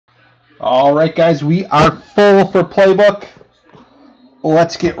All right, guys, we are full for Playbook.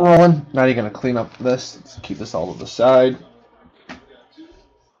 Let's get rolling. Now you're going to clean up this. Let's keep this all to the side.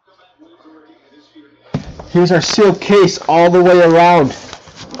 Here's our sealed case all the way around.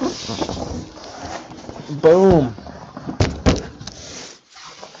 Boom.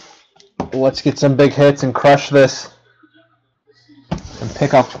 Let's get some big hits and crush this. And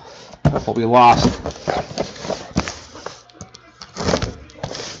pick up what we lost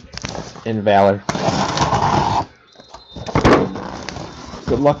in Valor.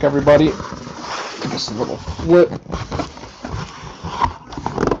 Good luck, everybody. Just a little flip.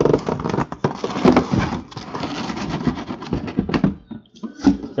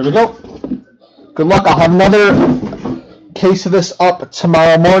 There we go. Good luck. I'll have another case of this up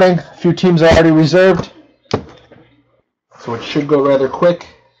tomorrow morning. A few teams are already reserved, so it should go rather quick.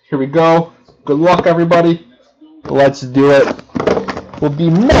 Here we go. Good luck, everybody. Let's do it. Will be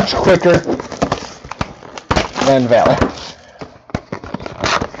much quicker than Valor.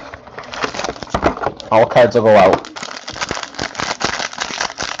 All cards will go out.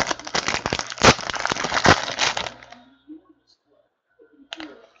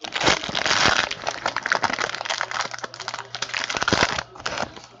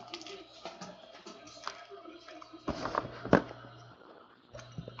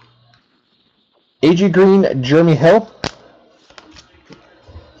 AG Green, Jeremy Hill,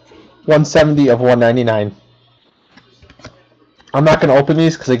 170 of 199. I'm not going to open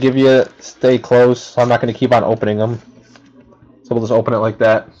these because they give you stay close, so I'm not going to keep on opening them. So we'll just open it like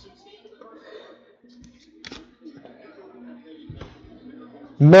that.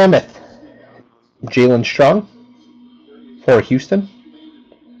 Mammoth, Jalen Strong for Houston.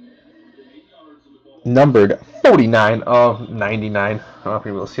 Numbered 49 of 99. I don't know if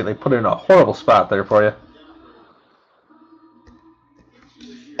you're able to see it. They put it in a horrible spot there for you.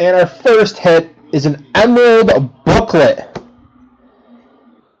 And our first hit is an Emerald booklet.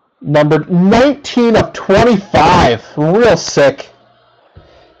 Numbered 19 of 25. Real sick.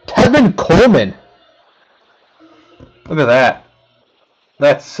 Tevin Coleman. Look at that.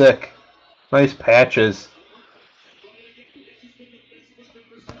 That's sick. Nice patches.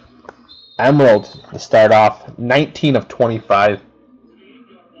 Emerald to start off. 19 of 25.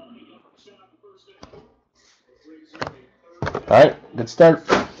 Alright, good start.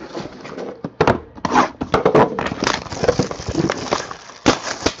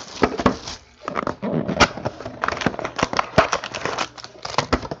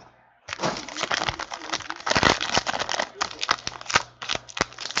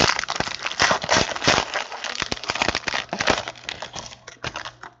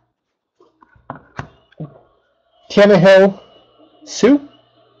 Tannehill, Sue.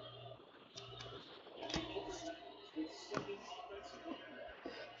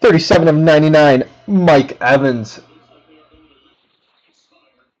 $37 of 99. Mike Evans.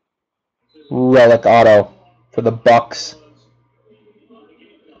 Relic auto for the Bucks.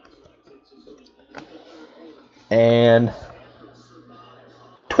 And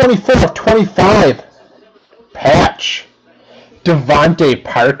 24 of 25. Patch. Devontae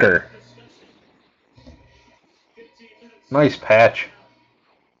Parker. Nice patch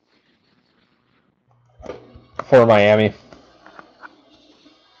for Miami.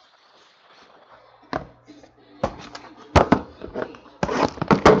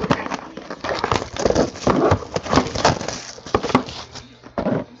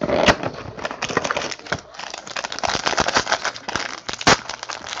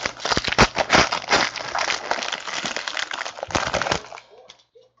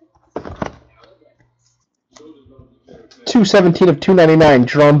 $217 of 299.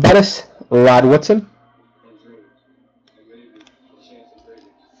 Jerome Bettis, Rod Woodson.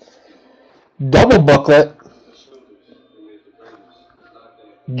 Double booklet.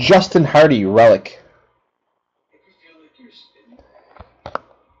 Justin Hardy, relic.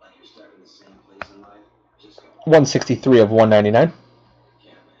 $163 of 199.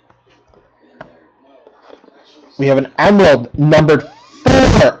 We have an Emerald numbered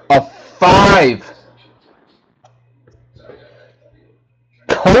 4 of 5.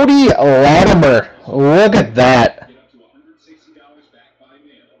 Cody Latimer. Look at that.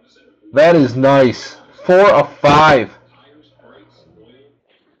 That is nice. 4 of 5.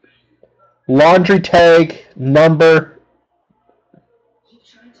 Laundry tag number.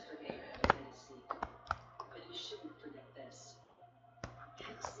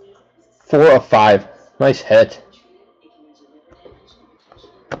 Four of 5. Nice hit.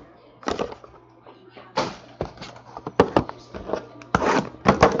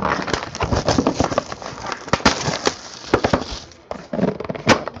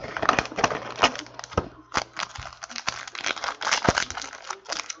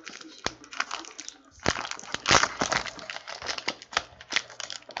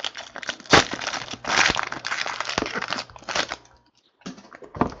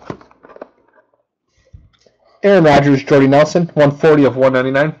 Aaron Rodgers, Jordy Nelson, 140 of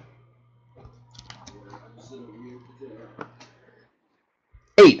 199.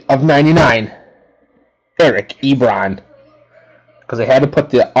 8 of 99. Eric Ebron. Because they had to put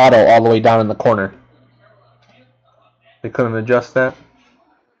the auto all the way down in the corner. They couldn't adjust that.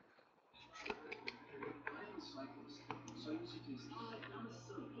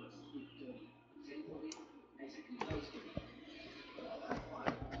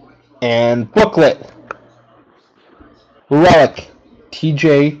 And booklet. Relic.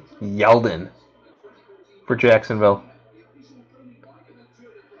 TJ Yeldon for Jacksonville.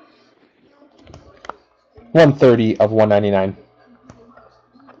 130 of 199.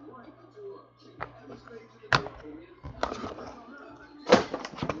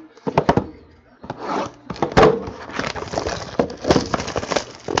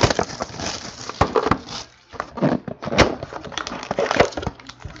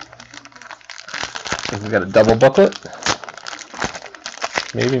 We got a double booklet.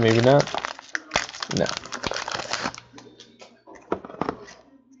 Maybe, maybe not. No.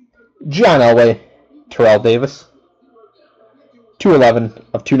 John Elway, Terrell Davis. 211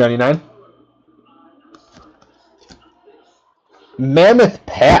 of 299. Mammoth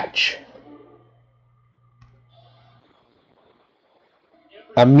Patch.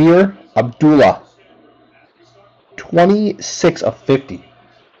 Amir Abdullah. 26 of 50.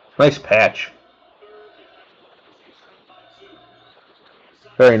 Nice patch.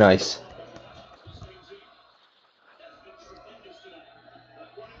 Very nice.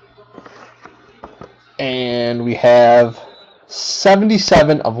 And we have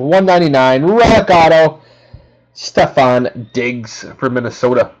 77 of 199. Relic auto. Stefon Diggs for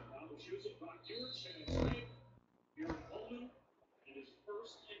Minnesota.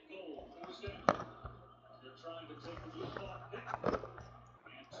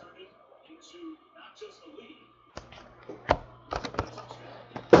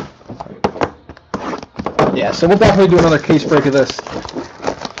 Yeah, so we'll definitely do another case break of this.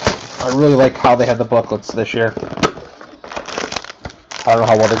 I really like how they have the booklets this year. I don't know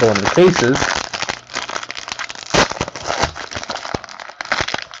how well they go into the cases.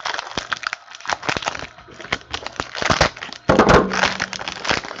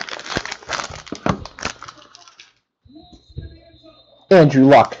 Andrew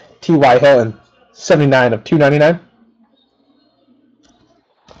Luck, T.Y. Hilton, 79 of 299.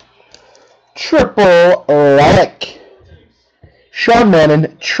 Triple relic. Sean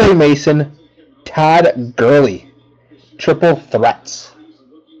Mannon, Trey Mason, Todd Gurley. Triple threats.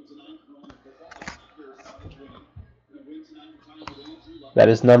 That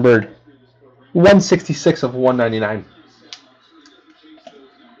is numbered 166 of 199.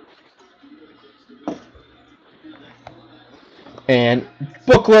 And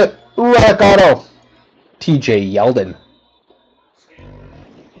booklet relic auto. TJ Yeldon.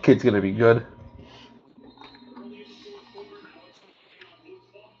 Kid's gonna be good.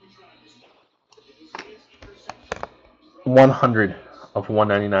 $100 of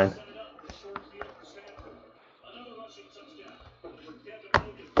 $199.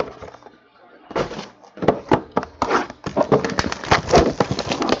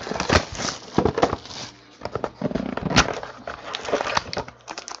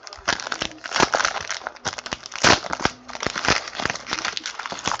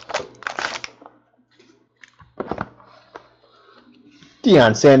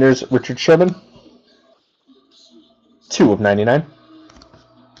 Deion Sanders, Richard Sherman. 2 of 99.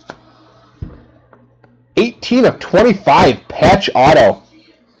 18 of 25. Patch auto.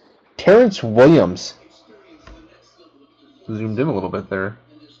 Terrence Williams. Zoomed in a little bit there.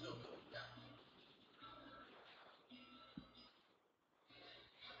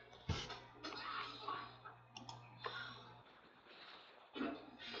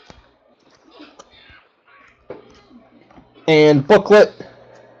 And booklet.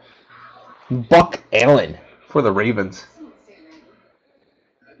 Buck Allen for the Ravens.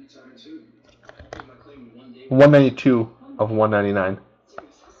 192 of 199.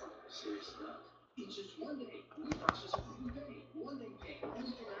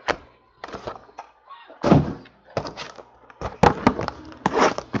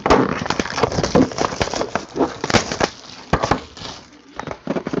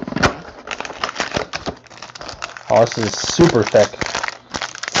 Oh, this is super thick.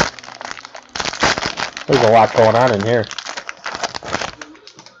 There's a lot going on in here.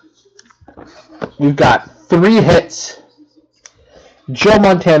 We've got 3 hits. Joe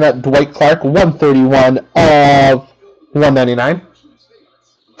Montana, Dwight Clark, 131 of 199.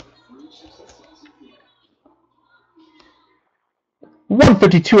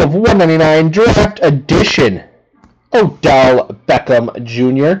 $152 of 199. Draft edition. Odell Beckham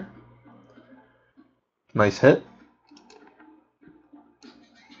Jr. Nice hit.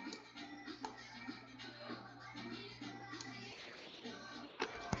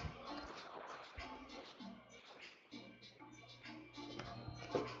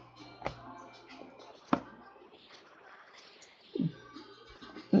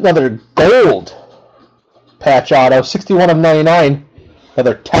 Another gold patch auto, 61 of 99.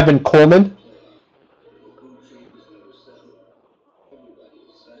 Another Tevin Coleman.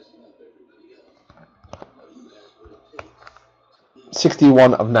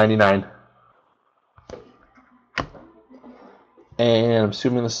 $61 of 99. And I'm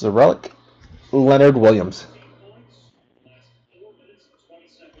assuming this is a relic. Leonard Williams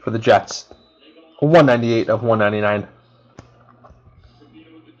for the Jets. 198 of 199.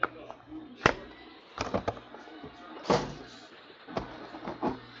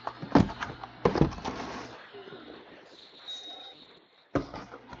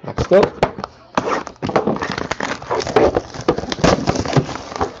 Next up.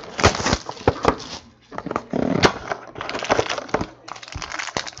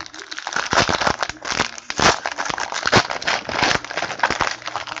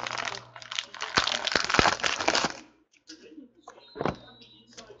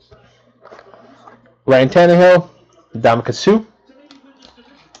 Ryan Tannehill, Ndamukong Suh.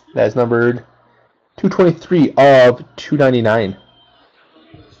 That is numbered 223 of 299.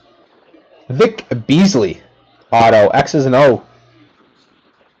 Vic Beasley, auto, X's and O.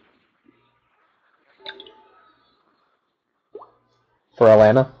 For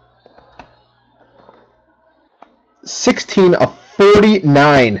Atlanta. 16 of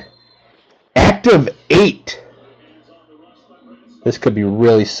 49. Active 8. This could be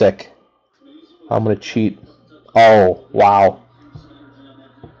really sick. I'm going to cheat. Oh, wow.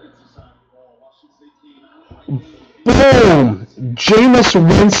 Boom! Jameis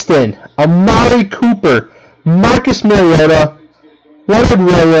Winston, Amari Cooper, Marcus Mariota, Leonard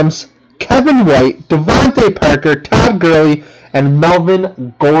Williams, Kevin White, Devontae Parker, Todd Gurley, and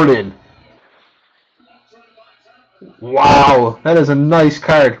Melvin Gordon. Wow, that is a nice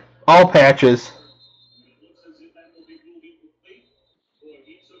card. All patches.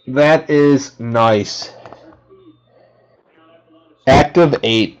 That is nice. Active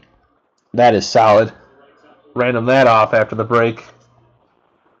 8. That is solid. Random that off after the break.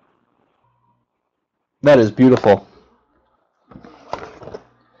 That is beautiful.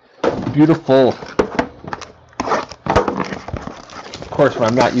 Beautiful. Of course, when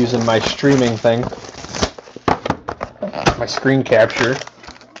I'm not using my streaming thing, my screen capture,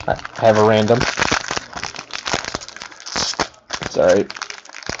 I have a random. It's alright.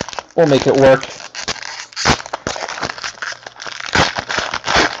 We'll make it work.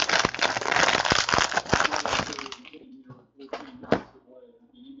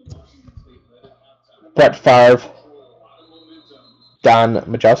 Brett Favre, Don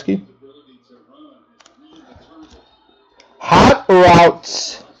Majowski. Hot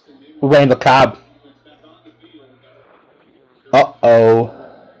Routes, Randall Cobb. Uh-oh.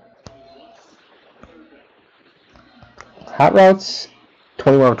 Hot Routes,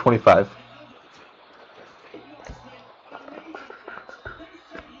 21 of 25.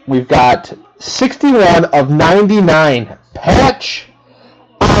 We've got 61 of 99. Patch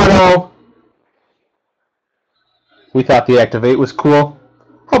auto. We thought the Activate was cool.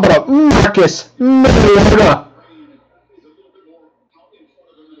 How about a Marcus Mariota?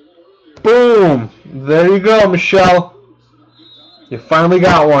 Boom. There you go, Michelle. You finally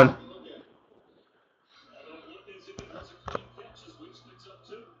got one.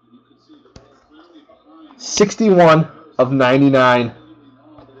 $61 of 99.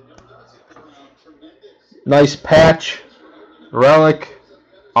 Nice patch. Relic.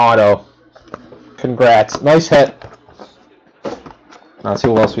 Auto. Congrats. Nice hit. Let's see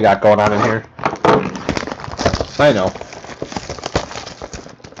what else we got going on in here. I know.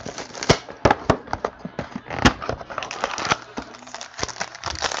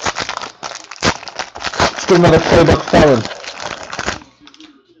 Let's get another Playbook felon.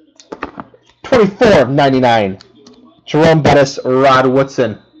 24 of 99. Jerome Bettis, Rod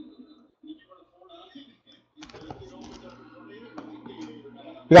Woodson.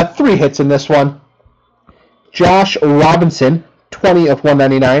 We got 3 hits in this one. Josh Robinson, 20 of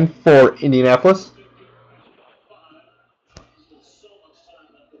 199 for Indianapolis.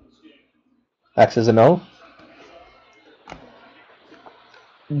 X's and O.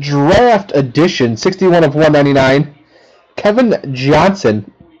 Draft Edition, 61 of 199. Kevin Johnson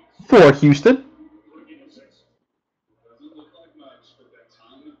for Houston.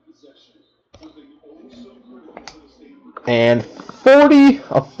 And 40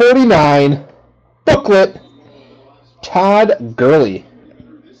 of 49 booklet, Todd Gurley.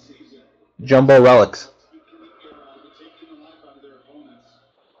 Jumbo Relics.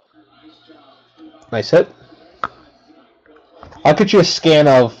 Nice hit. I'll get you a scan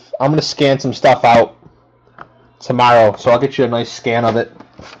of, I'm going to scan some stuff out tomorrow, so I'll get you a nice scan of it.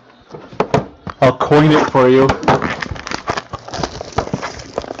 I'll coin it for you.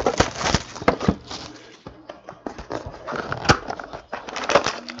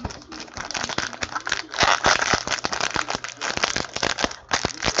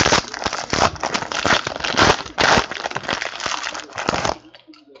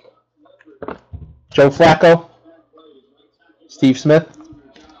 Joe Flacco, Steve Smith.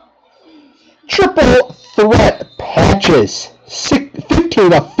 Triple threat patches,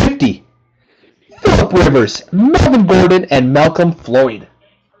 15 of 50. Phillip Rivers, Melvin Gordon, and Malcolm Floyd.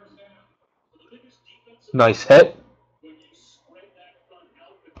 Nice hit.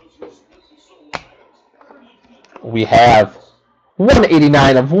 We have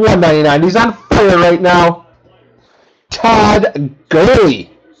 189 of 199. He's on fire right now. Todd Gurley.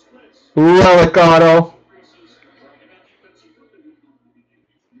 Relic auto.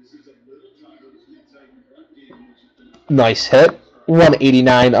 Nice hit.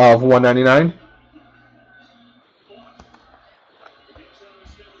 189 of 199.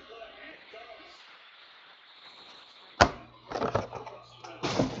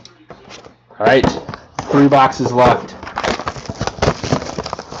 All right, 3 boxes left.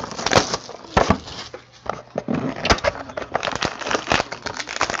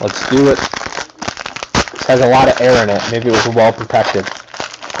 Let's do it. This has a lot of air in it. Maybe it was well protected.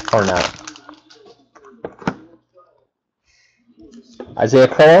 Or not. Isaiah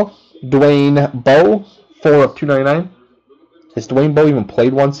Crowell, Dwayne Bowe, 4 of 299. Has Dwayne Bowe even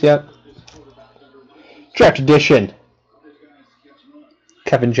played once yet? Draft edition.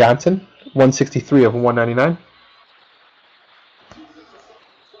 Kevin Johnson, 163 of 199.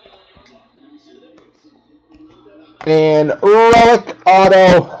 And relic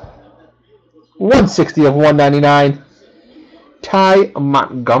auto, 160 of 199. Ty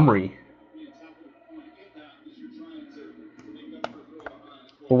Montgomery,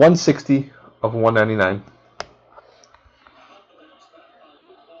 160 of 199.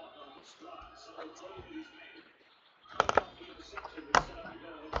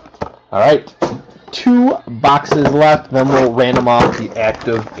 All right, 2 boxes left. Then we'll random off the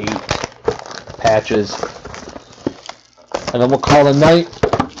active 8 patches, and then we'll call it a night.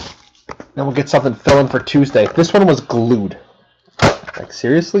 Then we'll get something filling for Tuesday. This one was glued. Like,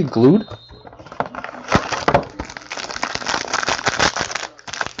 seriously, glued?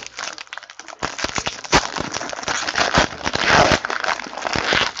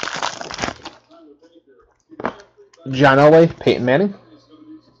 John Elway, Peyton Manning.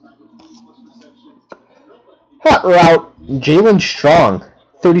 Hot route, Jalen Strong,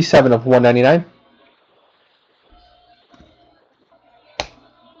 37 of 199.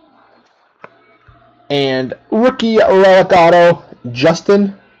 And rookie relic auto,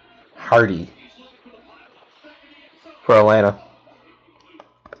 Justin Hardy for Atlanta,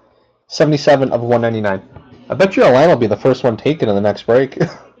 77 of 199. I bet you Atlanta will be the first one taken in the next break.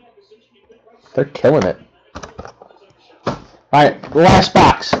 They're killing it. All right, last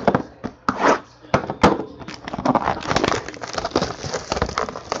box.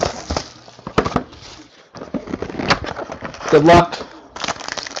 Good luck.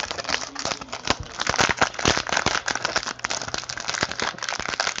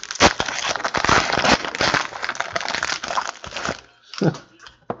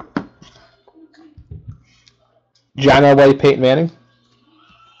 John Elway, Peyton Manning.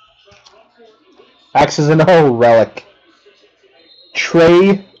 X's and O relic.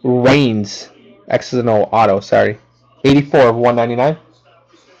 Trey Reigns. X's and O auto, sorry. 84 of 199.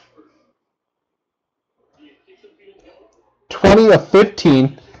 20 of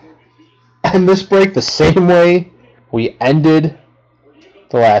 15. And this break the same way we ended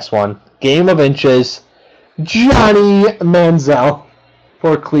the last one. Game of inches. Johnny Manziel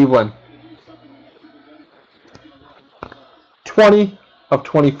for Cleveland. 20 of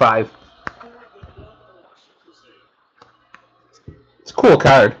 25. It's a cool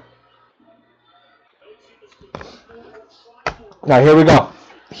card. Now here we go.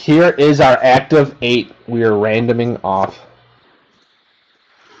 Here is our active 8 we are randoming off.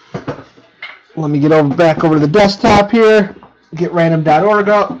 Let me get back over to the desktop here. Get random.org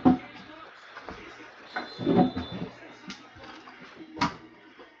up.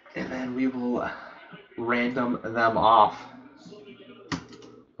 And then we will random them off.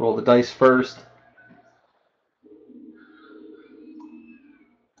 Roll the dice first.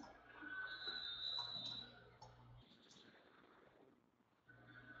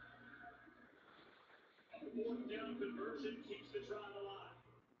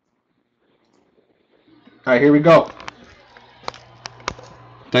 All right, here we go.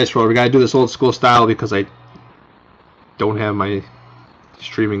 Dice roll. We gotta do this old school style because I don't have my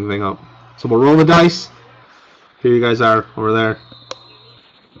streaming thing up. So we'll roll the dice. Here you guys are over there.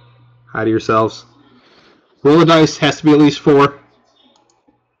 Hide yourselves. Roll the dice. Has to be at least 4.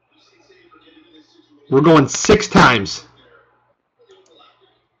 We're going 6 times.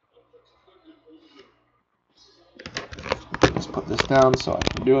 Let's put this down so I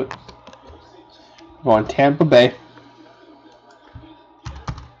can do it. We're going Tampa Bay.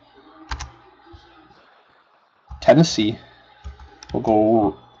 Tennessee. We'll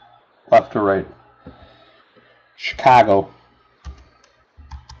go left or right. Chicago.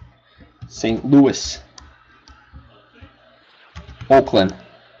 St. Louis. Oakland.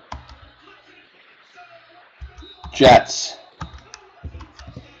 Jets.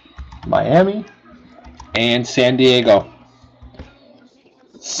 Miami. And San Diego.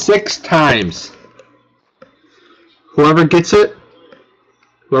 6 times. Whoever gets it,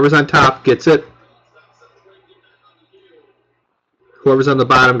 whoever's on top gets it. Whoever's on the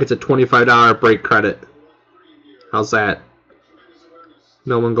bottom gets a $25 break credit. How's that?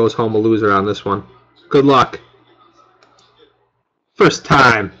 No one goes home a loser on this one. Good luck. First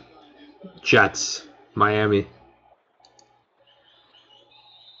time. Jets. Miami.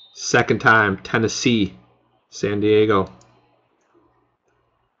 Second time. Tennessee. San Diego.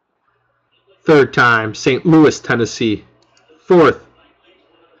 Third time. St. Louis, Tennessee. Fourth.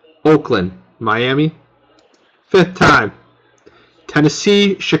 Oakland. Miami. Fifth time.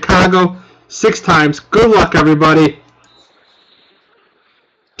 Tennessee, Chicago, 6 times. Good luck, everybody.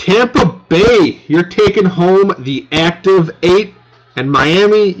 Tampa Bay, you're taking home the active 8, and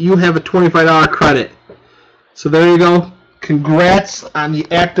Miami, you have a $25 credit. So there you go. Congrats on the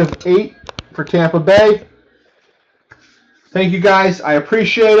active 8 for Tampa Bay. Thank you, guys. I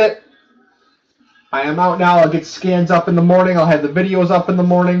appreciate it. I am out now. I'll get scans up in the morning. I'll have the videos up in the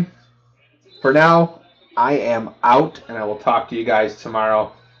morning. For now, I am out, and I will talk to you guys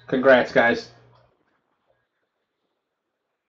tomorrow. Congrats, guys.